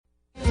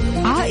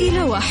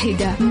عائلة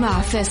واحدة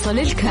مع فيصل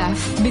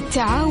الكاف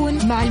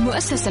بالتعاون مع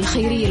المؤسسة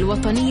الخيرية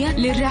الوطنية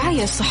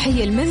للرعاية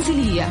الصحية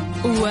المنزلية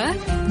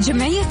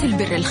وجمعية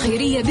البر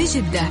الخيرية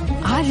بجدة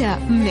على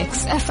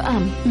ميكس اف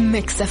ام.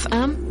 ميكس اف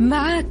ام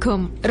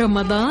معاكم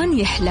رمضان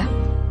يحلى.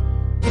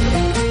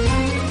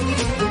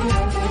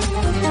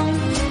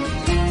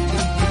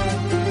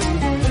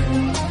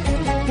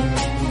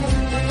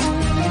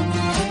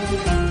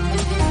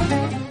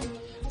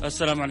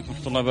 السلام عليكم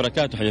ورحمة الله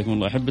وبركاته. حياكم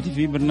الله أحبتي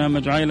في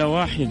برنامج عائلة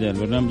واحدة،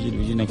 البرنامج اللي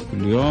بيجينا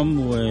كل يوم،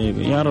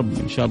 ويا رب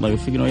إن شاء الله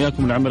يوفقنا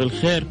وإياكم لعمل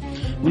الخير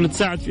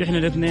ونتساعد في إحنا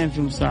الاثنين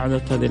في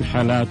مساعدة هذه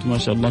الحالات. ما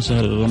شاء الله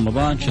شهر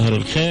رمضان شهر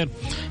الخير،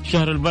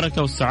 شهر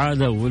البركة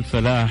والسعادة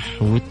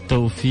والفلاح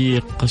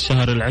والتوفيق،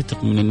 شهر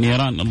العتق من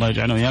النيران. الله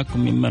يجعلنا وإياكم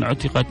ممن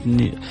عتقت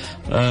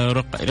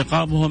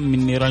رقابهم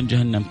من نيران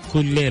جهنم.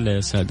 كل ليلة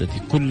يا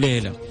سادتي، كل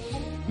ليلة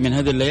من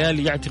هذه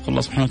الليالي يعتق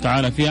الله سبحانه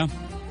وتعالى فيها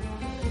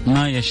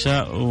ما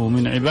يشاء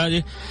من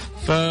عباده.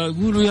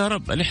 فقولوا يا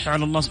رب ألح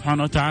على الله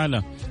سبحانه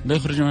وتعالى لا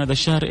يخرج من هذا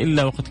الشهر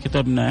إلا وقد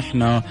كتبنا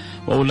إحنا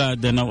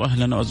وأولادنا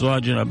وأهلنا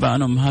وأزواجنا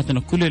أبائنا وأمهاتنا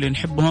كل اللي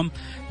نحبهم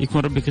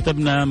يكون ربي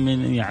كتبنا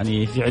من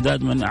يعني في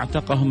عداد من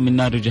أعتقهم من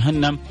نار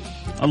جهنم.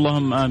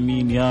 اللهم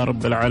آمين يا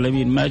رب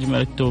العالمين. ما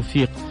أجمل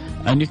التوفيق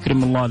أن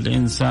يكرم الله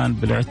الإنسان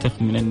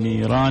بالعتق من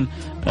النيران.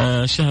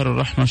 شهر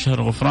الرحمة شهر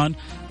الغفران.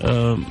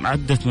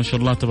 عدت ما شاء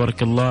الله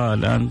تبارك الله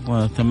الآن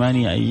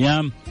 8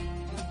 أيام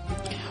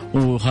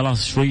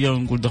وخلاص، شوية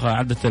ونقول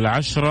عدت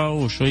 10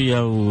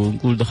 وشوية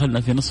ونقول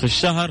دخلنا في نصف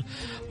الشهر،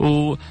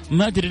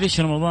 وما أدري ليش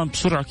رمضان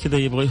بسرعة كذا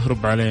يبغى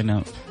يهرب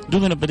علينا.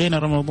 دوبنا بدينا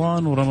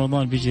رمضان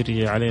ورمضان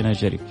بيجري علينا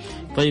جري.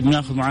 طيب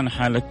ناخذ معنا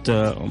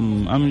حالة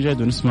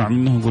أمجد ونسمع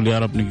منه ونقول يا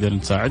رب نقدر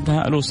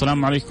نساعدها. ألو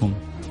السلام عليكم.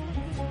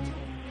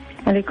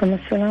 عليكم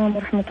السلام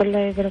ورحمة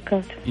الله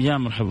وبركاته. يا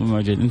مرحبا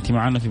ماجد، أنت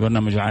معنا في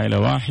برنامج عائلة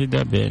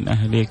واحدة بين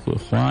أهلك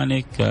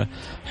وإخوانك.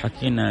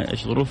 حكينا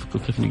إيش ظروفك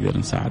وكيف نقدر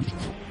نساعدك.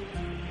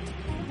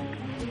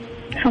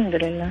 الحمد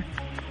لله.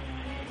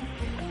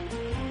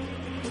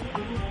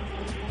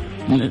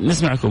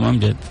 نسمعكم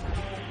أمجد.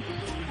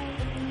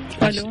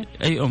 ألو.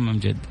 أي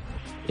أمجد،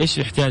 إيش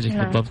احتياجك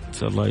نعم.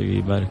 بالضبط؟ الله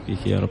يبارك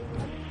فيك يا رب.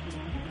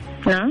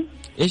 نعم.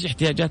 إيش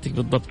احتياجاتك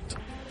بالضبط؟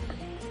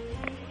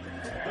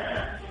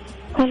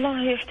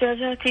 والله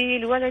احتياجاتي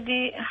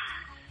لولدي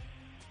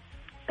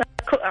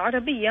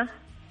عربية،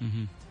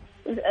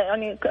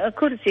 يعني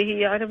كرسي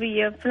هي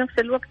عربية في نفس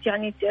الوقت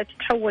يعني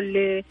تتحول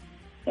ل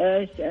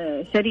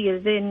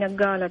سرير زي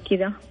النقالة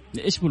كذا.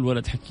 إيش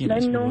بالولد حكينا؟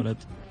 إيش بالولد؟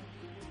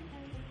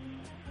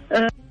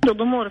 عنده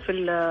ضمور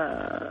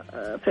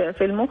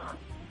في المخ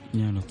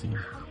يا لطيف،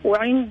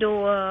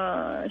 وعنده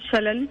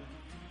شلل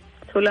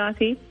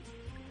ثلاثي،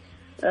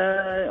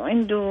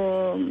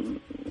 عنده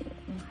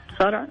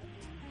صرع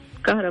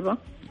كهرباء.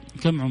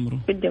 كم عمره؟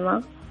 في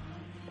الدماغ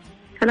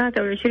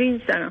 23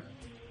 سنة.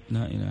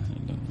 لا إله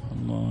إلا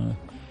الله.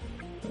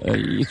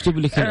 يكتب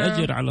لك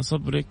الأجر على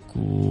صبرك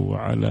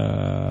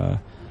وعلى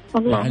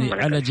يعني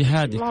على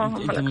جهادك.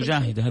 أنت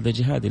مجاهدة، هذا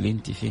جهاد اللي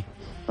أنت فيه.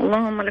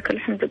 اللهم لك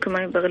الحمد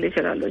كما ينبغي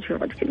لجلال وجهه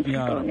وعظمة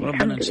يا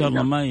ربنا إن شاء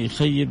الله ما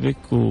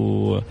يخيبك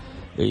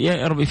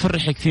يا رب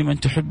يفرحك في من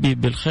تحبي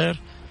بالخير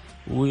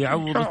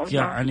ويعوضك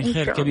يعني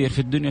خير كبير في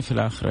الدنيا في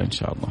الآخرة إن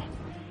شاء الله.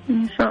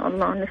 إن شاء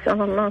الله.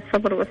 نسأل الله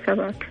الصبر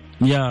والثبات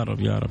يا رب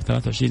يا رب.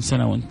 23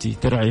 سنة وأنت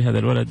ترعي هذا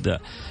الولد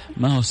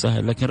ما هو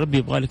سهل، لكن ربي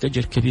يبغى لك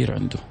أجر كبير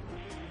عنده.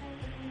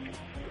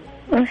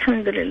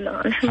 الحمد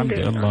لله. الحمد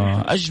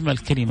لله.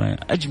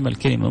 أجمل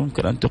كلمة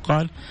ممكن أن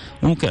تقال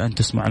وممكن أن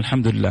تسمع.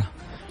 الحمد لله.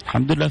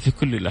 الحمد لله في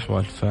كل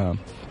الأحوال. فما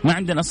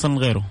عندنا أصلا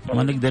غيره،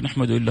 ما نقدر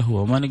نحمده إلا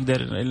هو، ما نقدر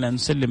إلا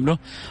نسلم له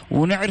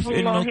ونعرف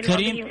إنه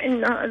كريم.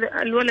 إن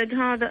الولد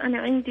هذا أنا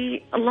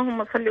عندي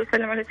اللهم صل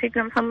وسلم على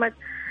سيدنا محمد،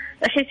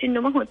 أحس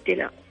إنه ما هو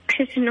ابتلاء،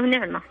 أحس إنه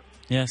نعمة.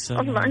 يا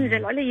سلام. الله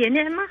أنزل علي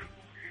نعمة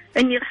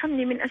أن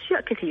يرحمني من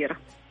أشياء كثيرة.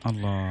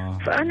 الله.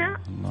 فأنا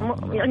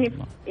الله. يعني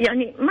الله.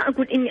 يعني ما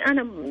أقول إني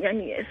أنا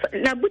يعني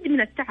لابد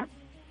من التعب،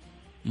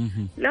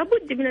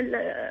 لابد من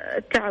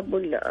التعب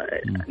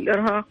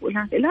والإرهاق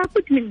والهذا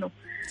لابد منه.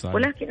 صحيح.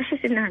 ولكن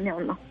أحس إنها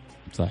نعمة.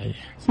 صحيح.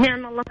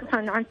 نعمة الله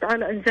سبحانه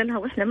وتعالى أنزلها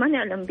وإحنا ما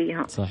نعلم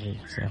بها. صحيح.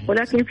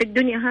 ولكن صحيح. في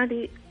الدنيا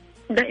هذه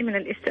دائما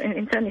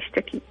الإنسان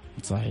يشتكي.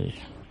 صحيح.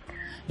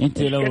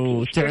 أنت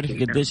لو تعرف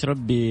قديش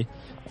ربي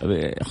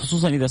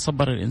خصوصا إذا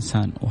صبر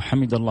الإنسان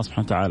وحمد الله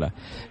سبحانه وتعالى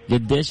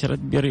قديش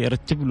ربي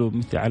يرتب له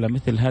على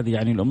مثل هذه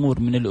يعني الأمور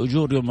من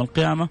الأجور يوم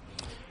القيامة.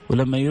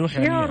 ولما يروح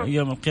يعني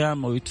يوم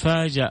القيامة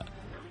ويتفاجأ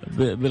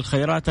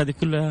بالخيرات هذه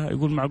كلها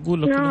يقول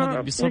معقول كل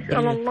هذا بصبر.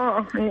 نسأل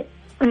الله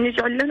أن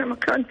يجعل لنا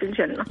مكان في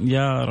الجنة.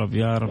 يا رب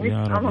يا رب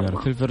يا رب يا رب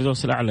في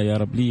الفردوس الأعلى يا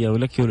رب لي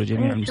ولك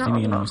ولجميع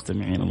المسلمين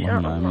والمستمعين.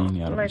 اللهم آمين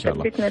يا رب. إن شاء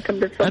الله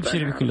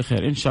أبشري بكل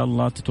خير إن شاء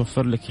الله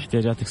تتوفر لك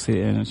احتياجاتك.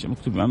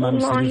 مكتوب أمام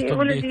والله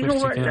ولدي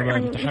هو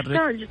يعني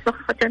محتاج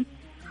صحة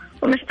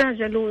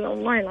ومحتاجة له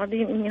والله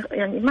العظيم.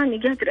 يعني ماني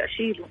قادرة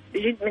أشيله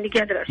بجد، ماني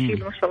قادرة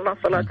أشيله. ما شاء الله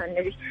صلاة على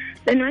النبي،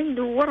 لأنه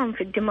عنده ورم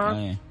في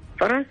الدماغ.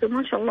 فراسه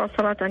ما شاء الله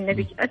صلاة على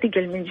النبي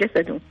أثقل من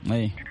جسده.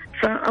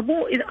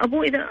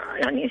 فأبوه إذا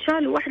يعني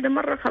شاله واحدة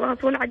مرة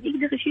خلاص ولا عاد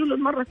يقدر يشيله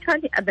المرة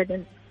الثانية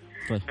أبدا.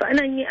 طيب.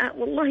 فأنا إني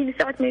والله من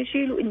ساعة ما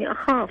يشيله إني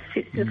أخاف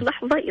في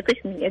لحظة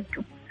يطيح من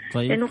يده.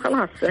 طيب. لأنه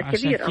خلاص كبير.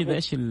 عشان كذا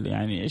إيش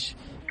يعني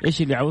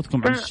إيش اللي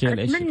يعودكم على الشيء؟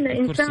 أتمنى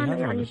إنسان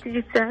يعني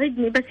تجي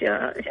تساعدني بس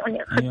يعني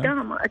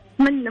خدامة.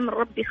 أتمنى من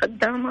ربي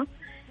خدامة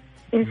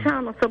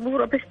إنسانة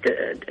صبورة بس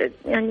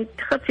يعني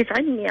تخفف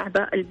عني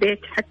أعباء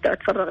البيت حتى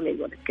أتفرغ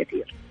للولد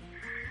كثير.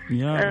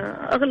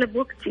 أغلب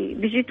وقتي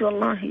بجيت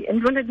والله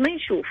الولد ما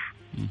يشوف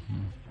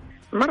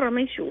مرة،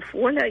 ما يشوف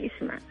ولا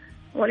يسمع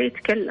ولا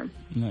يتكلم،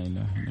 لا إله إلا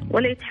الله،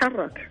 ولا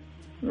يتحرك،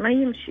 ما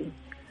يمشي،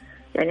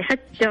 يعني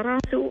حتى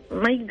راسه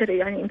ما يقدر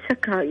يعني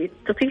يمسكها،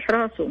 تطيح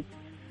راسه.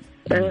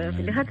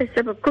 لهذا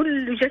السبب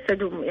كل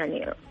جسده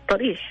يعني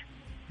طريح.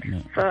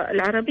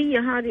 فالعربية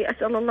هذه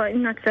أسأل الله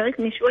إنها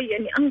تساعدني شوية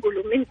أني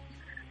أنقله من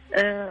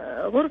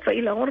غرفة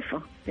إلى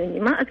غرفة، يعني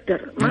ما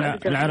أقدر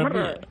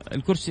العربية.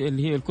 الكرسي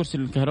اللي هي الكرسي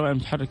الكهربائي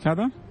المتحرك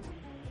هذا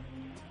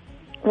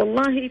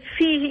والله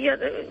فيه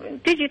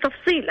تيجي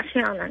تفصيل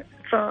أحيانا،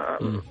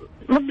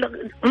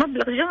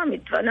 فمبلغ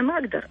جامد، فأنا ما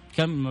أقدر.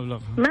 كم مبلغ؟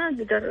 ما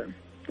أقدر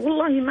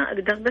والله، ما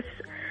أقدر، بس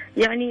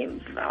يعني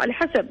على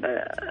حسب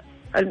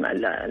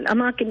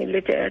الأماكن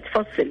اللي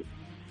تفصل.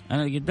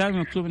 أنا قدامي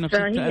مكتوب إنه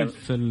 6000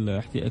 في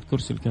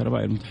الكرسي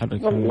الكهربائي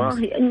المتحرك.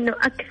 والله إنه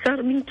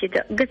أكثر من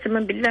كده قسما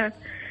بالله،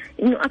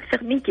 إنه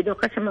أكثر من كده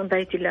قسما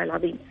بيت الله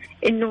العظيم.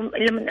 إنه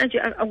لما أجي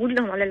أقول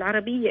لهم على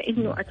العربية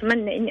إنه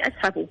أتمنى إني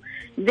أسحبه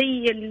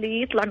زي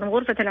اللي يطلع من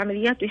غرفة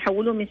العمليات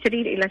ويحولوه من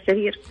سرير إلى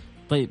سرير.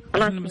 طيب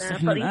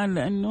إحنا الآن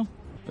لأنه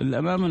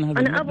الأمام من هذا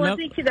أنا أبغى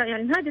زي كذا،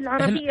 يعني هذه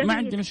العربية ما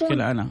عندي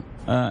مشكلة. أنا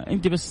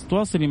أنت بس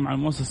تواصلي مع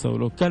المؤسسة،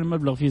 ولو كان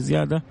المبلغ فيه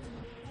زيادة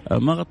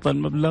ما غطى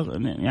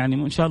المبلغ يعني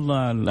إن شاء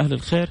الله الأهل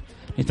الخير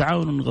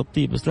يتعاونوا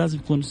نغطيه، بس لازم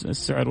يكون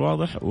السعر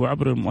واضح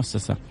وعبر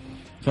المؤسسة.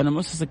 فأنا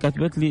المؤسسة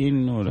كاتبت لي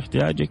إنه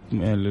احتياجك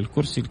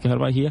للكرسي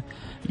الكهربائي هي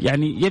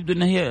يعني يبدو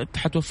إن هي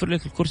حتوفر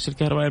لك الكرسي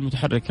الكهربائي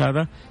المتحرك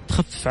هذا،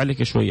 تخفف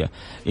عليك شوية.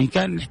 إن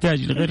كان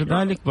الاحتياج لغير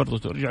ذلك برضو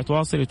ترجع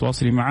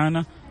تواصلي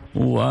معنا،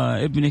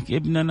 وابنك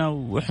ابننا،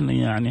 وإحنا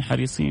يعني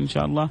حريصين إن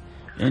شاء الله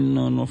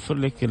إنه نوفر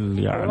لك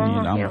يعني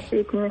الله الأمر.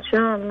 يعطيكم إن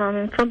شاء الله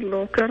من فضله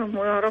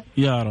وكرمه يا رب.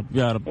 يا رب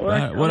يا رب،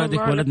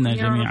 ولدك ولدنا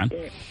جميعا.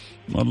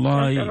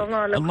 والله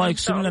الله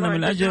يقسم لنا من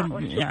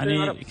الأجر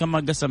يعني كما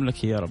قسم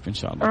لك يا رب إن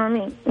شاء الله.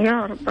 آمين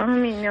يا رب،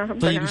 آمين يا رب.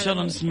 طيب إن شاء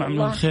الله نسمع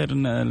من الخير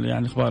يعني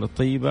الأخبار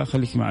الطيبة.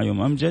 خليك معي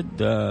يوم أمجد.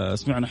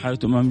 سمعنا حالة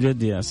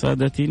أمجد يا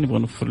سادتي، نبغى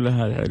نوفر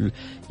لها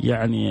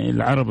يعني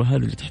العربة هذه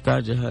اللي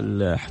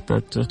تحتاجها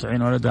حتى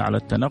تعين ولدها على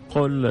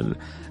التنقل،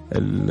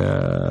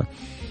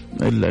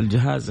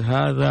 الجهاز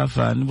هذا،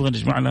 فنبغى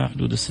نجمع لها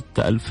حدود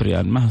 6000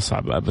 ريال. ما هي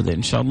صعبة أبدا.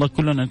 إن شاء الله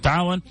كلنا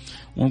نتعاون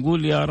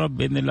ونقول يا رب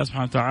بإذن الله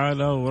سبحانه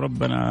وتعالى،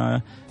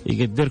 وربنا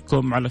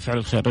يقدركم على فعل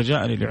الخير.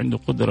 رجاء اللي عنده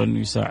قدرة إنه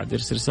يساعد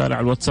يرسل رسالة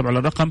على الواتساب على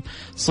الرقم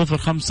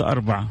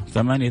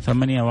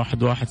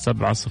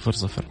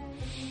 054-88-11700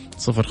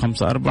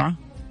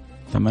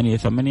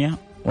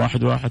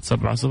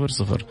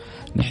 054-88-11700.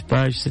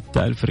 نحتاج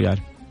 6000 ريال.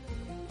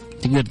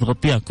 تقدر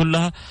تغطيها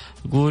كلها،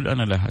 قول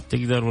أنا لها.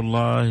 تقدر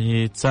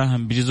والله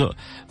تساهم بجزء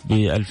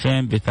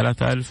ب2000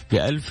 ب3000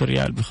 ب1000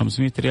 ريال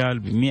ب500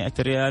 ريال ب100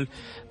 ريال.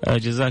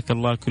 جزاك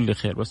الله كل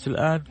خير. بس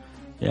الآن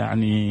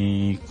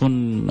يعني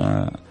كن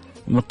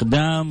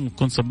مقدام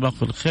وكن سباق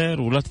في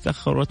الخير، ولا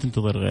تتأخر ولا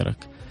تنتظر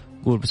غيرك.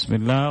 قول بسم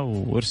الله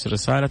وارسل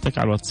رسالتك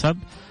على الواتساب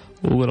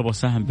وقول أبغى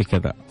أساهم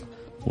بكذا،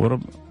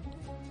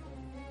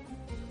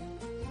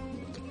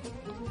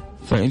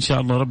 فإن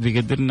شاء الله ربي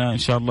يقدرنا إن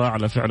شاء الله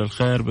على فعل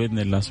الخير بإذن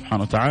الله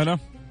سبحانه وتعالى.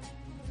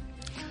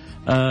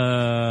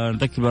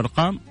 نذكر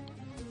بالأرقام.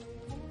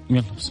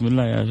 يلا بسم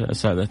الله يا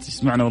سادتي.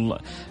 سمعنا والله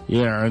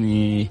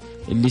يعني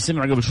اللي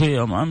سمع قبل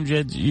شوية أم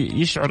أمجد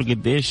يشعر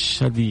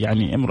قديش هذه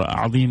يعني امرأة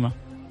عظيمة،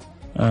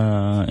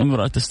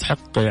 امرأة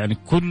تستحق يعني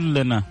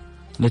كلنا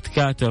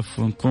نتكاتف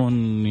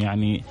ونكون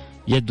يعني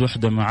يد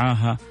واحدة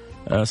معاها،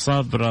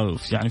 صابرة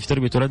يعني في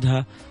تربية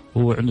ولدها.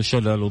 هو عنده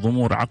شلل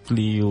وضمور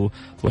عقلي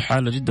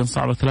وحالة جدا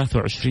صعبة،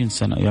 23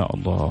 سنة. يا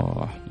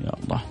الله يا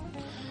الله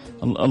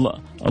الله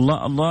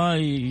الله الله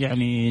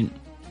يعني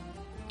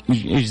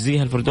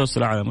يجزيها الفردوس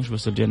الأعلى، مش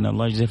بس الجنة،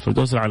 الله يجزيها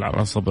الفردوس الأعلى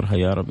على صبرها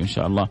يا رب إن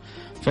شاء الله.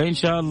 فإن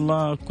شاء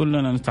الله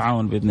كلنا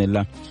نتعاون بإذن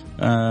الله.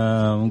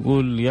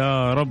 ونقول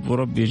يا رب،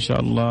 وربي إن شاء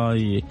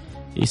الله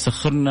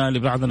يسخرنا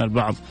لبعضنا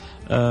البعض.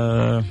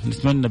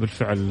 نتمنى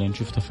بالفعل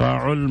نشوف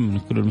تفاعل من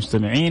كل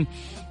المستمعين.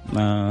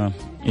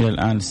 إلى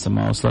الآن لسه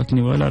ما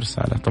وصلتني ولا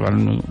رسالة،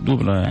 طبعا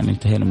دوبنا يعني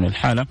انتهينا من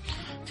الحالة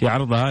في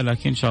عرضها،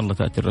 لكن إن شاء الله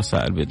تأتي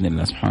الرسائل بإذن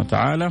الله سبحانه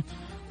وتعالى.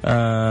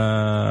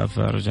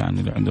 فرجاء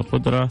اللي عنده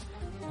قدرة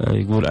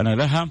يقول أنا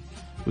لها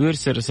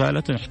ويرسل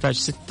رسالة. نحتاج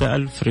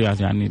 6000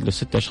 ريال، يعني لو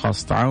 6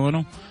 أشخاص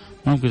تعاونوا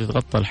ممكن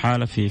تتغطى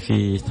الحالة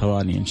في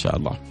ثواني إن شاء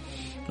الله.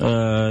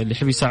 اللي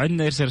يحب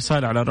يساعدنا يرسل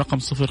رسالة على الرقم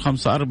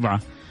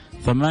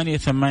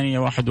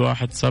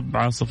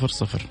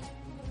 054-88-11700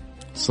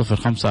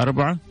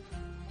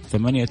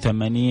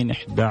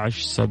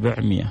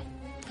 054-88-11700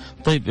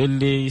 طيب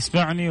اللي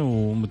يسمعني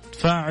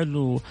ومتفاعل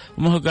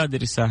وما هو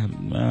قادر يساهم،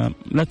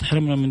 لا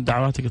تحرمنا من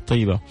دعواتك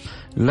الطيبة،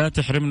 لا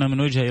تحرمنا من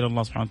وجهه إلى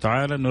الله سبحانه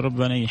وتعالى، أنه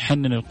ربنا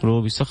يحنن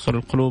القلوب، يسخر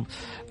القلوب.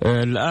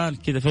 الآن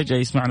كذا فجأة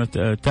يسمعنا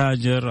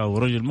تاجر أو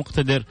رجل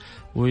مقتدر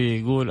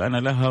ويقول أنا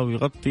لها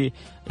ويغطي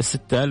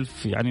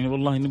 6,000. يعني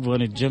والله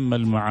نبغى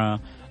نتجمل مع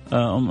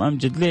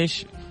أمجد.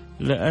 ليش؟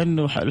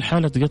 لأنه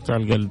الحالة تقطع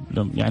القلب.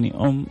 يعني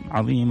أم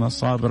عظيمة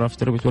صابرة في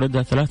تربية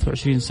ولدها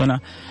 23 سنة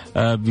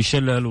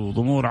بشلل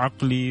وضمور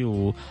عقلي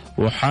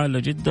وحالة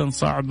جدا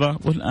صعبة،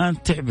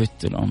 والآن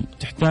تعبت الأم،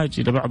 تحتاج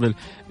إلى بعض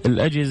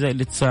الأجهزة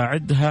اللي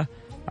تساعدها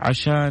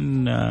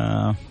عشان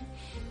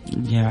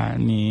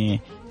يعني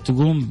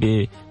تقوم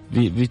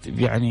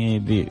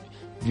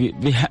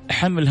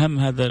بحمل هم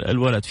هذا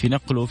الولد، في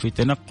نقله، في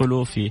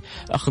تنقله، في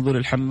أخذه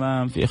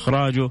للحمام، في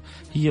إخراجه.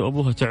 هي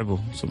أبوها تعبه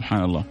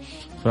سبحان الله.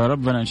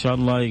 فربنا إن شاء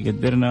الله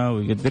يقدرنا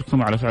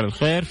ويقدركم على فعل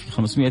الخير. في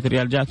 500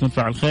 ريال جاءت من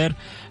فعل خير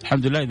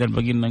الحمد لله. إذا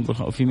بقي لنا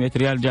نقول في 100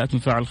 ريال جاءت من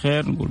فعل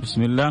خير نقول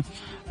بسم الله.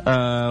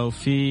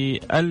 وفي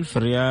 1000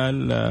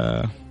 ريال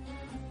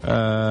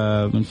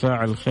من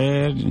فاعل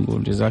خير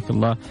نقول جزاك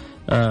الله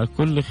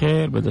كل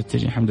خير. بدأت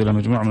تجي الحمد لله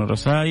مجموعة من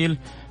الرسائل،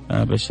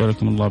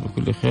 بشركم الله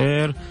بكل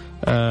خير.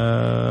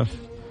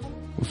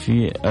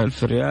 وفي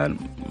 1000 ريال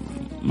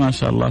ما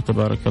شاء الله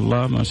تبارك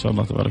الله، ما شاء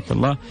الله تبارك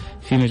الله،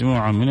 في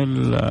مجموعة من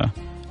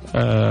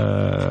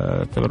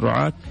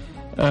التبرعات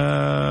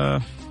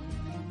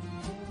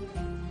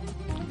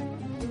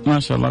ما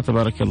شاء الله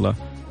تبارك الله.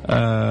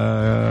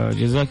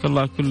 جزاك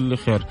الله كل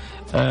خير.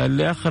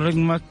 اللي آخر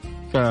رقمك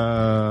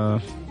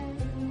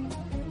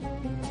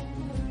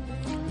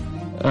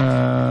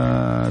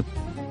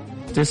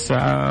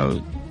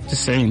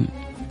 99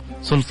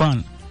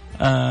 سلطان.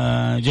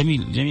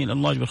 جميل جميل،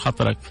 الله يجبر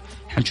خاطرك.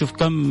 حنشوف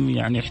كم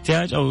يعني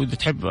احتياج، أو إذا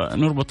تحب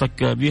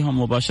نربطك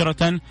بهم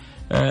مباشرة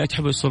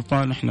تحب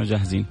السلطان احنا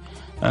جاهزين.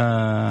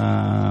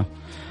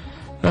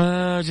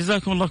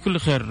 جزاكم الله كل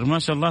خير، ما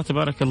شاء الله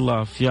تبارك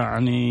الله.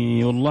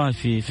 يعني والله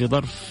في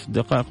ظرف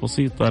دقائق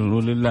بسيطة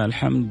ولله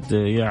الحمد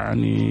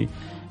يعني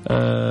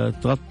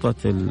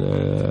تغطت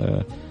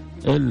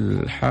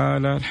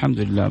الحالة الحمد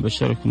لله.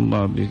 بشركم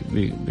الله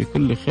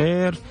بكل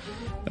خير.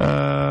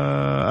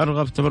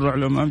 أرغب تبرع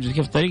لأم أمجد.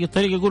 كيف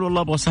الطريقة؟ أقول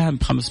والله أبغى سهم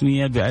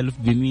ب500 ب1000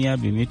 ب100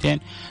 ب200،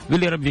 قل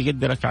لي ربي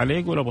يقدرك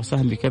عليه، قول أبغى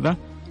سهم بكذا،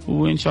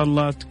 وإن شاء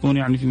الله تكون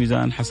يعني في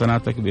ميزان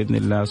حسناتك بإذن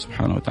الله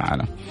سبحانه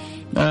وتعالى.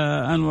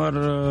 أنور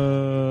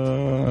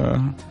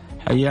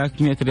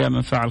حياك، 100 ريال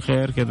من فاعل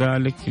خير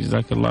كذلك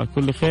جزاك الله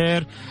كل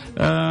خير.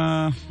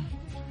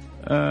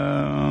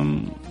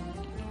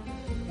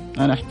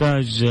 أنا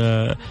أحتاج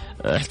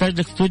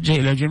لك توجه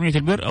إلى جمعية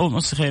البر أو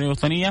مؤسسة خيرية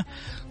وطنية،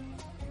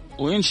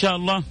 وإن شاء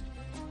الله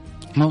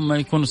هم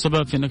يكونوا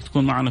سبب في أنك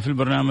تكون معنا في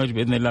البرنامج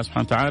بإذن الله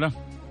سبحانه وتعالى.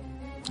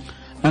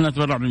 أنا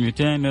أتبرع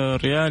ب200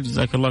 ريال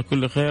جزاك الله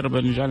كل خير،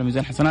 ربنا يجعل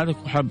ميزان حسناتك.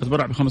 وحاب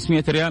أتبرع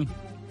ب500 ريال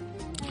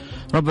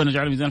ربنا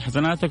يجعل ميزان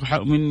حسناتك.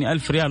 وحاب مني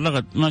 1000 ريال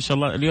رغد ما شاء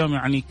الله. اليوم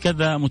يعني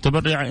كذا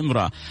متبرعة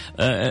امرأة،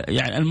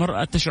 يعني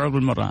المرأة تشعر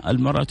بالمرأة،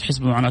 المرأة تحس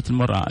بمعاناة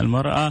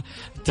المرأة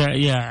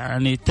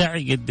يعني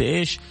تعي قد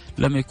إيش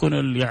لما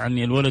يكون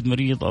يعني الولد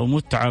مريض أو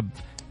متعب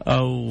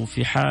أو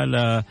في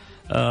حالة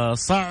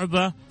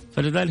صعبة.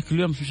 فلذلك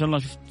اليوم إن شاء الله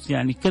شفت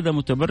يعني كذا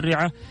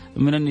متبرعة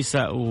من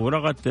النساء،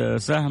 ورغد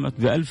ساهمت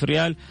ب1000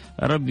 ريال.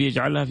 ربي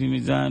يجعلها في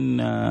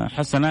ميزان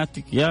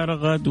حسناتك يا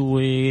رغد،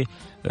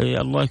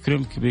 والله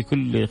يكرمك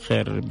بكل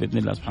خير بإذن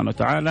الله سبحانه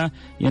وتعالى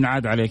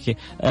ينعاد عليك.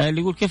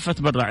 اللي يقول كيف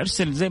أتبرع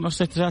ارسل زي ما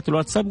ارسلت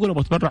الواتساب، قول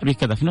أبغى أتبرع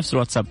بكذا في نفس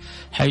الواتساب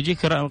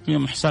حيجيك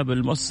رقم حساب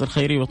المؤسسة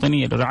الخيرية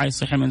الوطنية للرعاية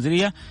الصحية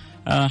المنزلية.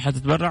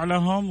 حتتبرع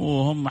لهم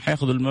وهم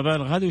حياخذوا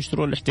المبالغ هذه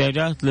ويشتروا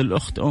الاحتياجات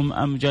للأخت أم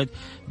أمجد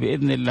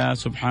بإذن الله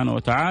سبحانه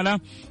وتعالى.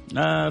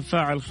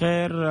 فاعل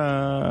خير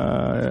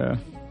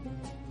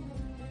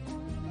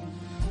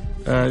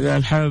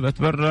قال حابب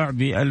أتبرع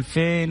ب2000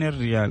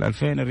 ريال،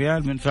 2000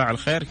 ريال من فاعل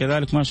خير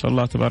كذلك ما شاء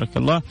الله تبارك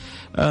الله.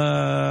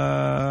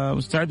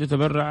 مستعد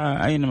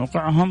يتبرع، أين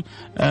موقعهم؟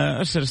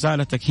 ارسل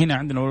رسالتك هنا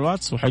عندنا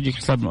بالواتس وحيجيك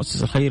حساب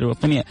المؤسسة الخيرية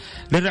الوطنية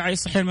للرعاية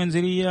الصحية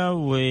المنزلية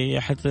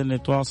وحتى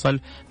نتواصل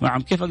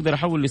معهم. كيف أقدر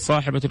أحول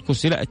لصاحبة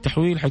الكرسي؟ لا،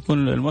 التحويل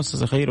حيكون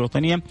المؤسسة الخيرية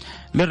الوطنية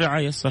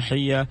للرعاية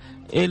الصحية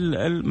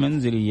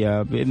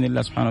المنزلية بإذن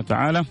الله سبحانه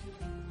وتعالى.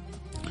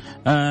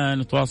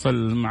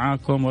 نتواصل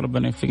معاكم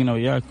وربنا يوفقنا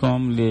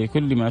وإياكم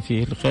لكل ما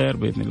فيه الخير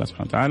بإذن الله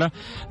سبحانه وتعالى.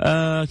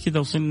 كذا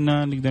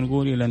وصلنا نقدر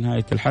نقول إلى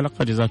نهاية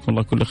الحلقة. جزاكم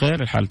الله كل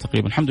خير. الحالة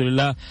تقريبا الحمد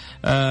لله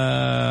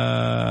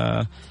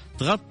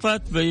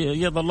تغطت،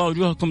 بيض الله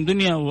وجوهكم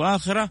دنيا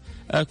وآخرة.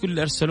 كل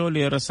أرسلوا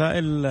لي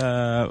رسائل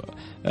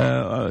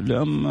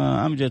لأم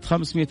أمجد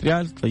 500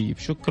 ريال. طيب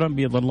شكرا،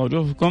 بيض الله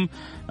وجوهكم.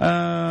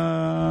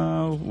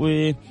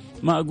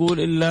 وما أقول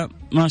إلا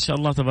ما شاء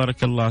الله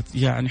تبارك الله،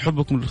 يعني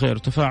حبكم للخير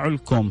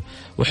وتفاعلكم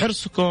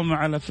وحرصكم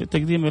على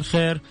تقديم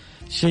الخير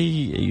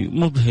شيء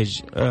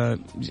مبهج.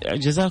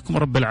 جزاكم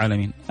رب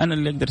العالمين. أنا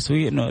اللي أقدر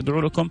أسويه أنه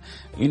أدعو لكم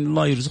إن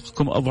الله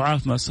يرزقكم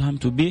أضعاف ما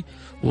ساهمتوا به،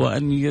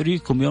 وأن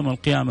يريكم يوم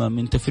القيامة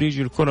من تفريج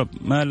الكرب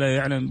ما لا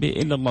يعلم به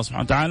إلا الله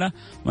سبحانه وتعالى.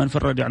 من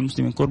فرج عن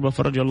المسلمين كربة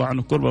فرج الله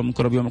عنه كربة من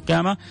كرب يوم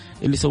القيامة.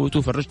 اللي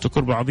سويتوه فرجتوا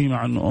كربة عظيمة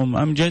عن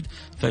أمجد،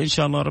 فإن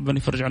شاء الله ربنا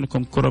يفرج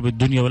عنكم كرب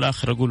الدنيا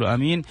والآخرة. قولوا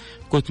آمين.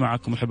 كنت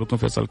معكم أحبكم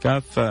فيصل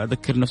كاف.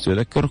 أذكر نفسي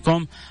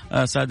وأذكركم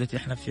سادتي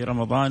إحنا في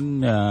رمضان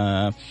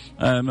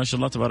ما شاء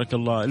الله تبارك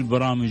الله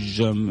البرامج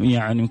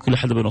يعني من كل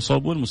حد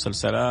بنصوب،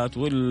 والمسلسلات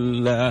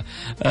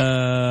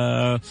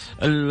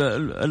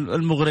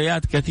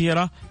والمغريات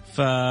كثيرة،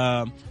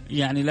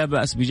 يعني لا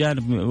بأس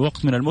بجانب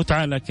وقت من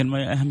المتعة، لكن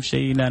ما أهم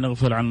شيء لا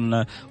نغفل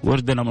عن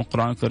وردنا من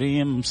القرآن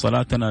الكريم،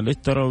 صلاتنا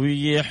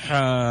للتراويح،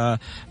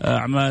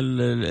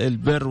 أعمال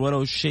البر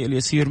ولو الشيء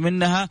اليسير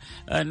منها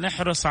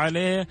نحرص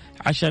عليه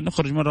عشان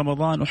نخرج من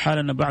رمضان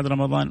وحالنا بعد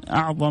رمضان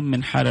أعظم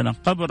من حالنا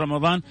قبل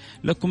رمضان.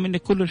 لكم مني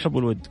كل الحب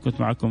والود.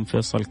 كنت معكم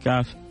فيصل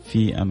كاف،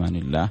 في أمان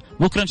الله.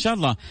 بكرة إن شاء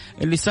الله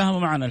اللي ساهموا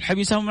معنا الحب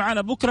يساهموا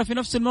معنا بكرة في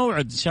نفس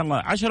الموعد إن شاء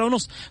الله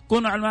 10:30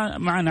 كونوا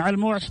معنا على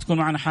الموعد، تكون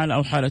معنا حالة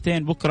أو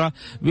حالتين بكرة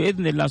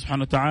بإذن الله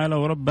سبحانه وتعالى،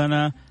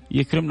 وربنا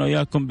يكرمنا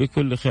وإياكم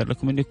بكل خير.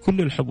 لكم مني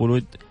كل الحب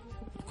والود.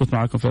 كنت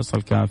معكم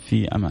فيصل كاف،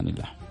 في أمان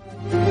الله.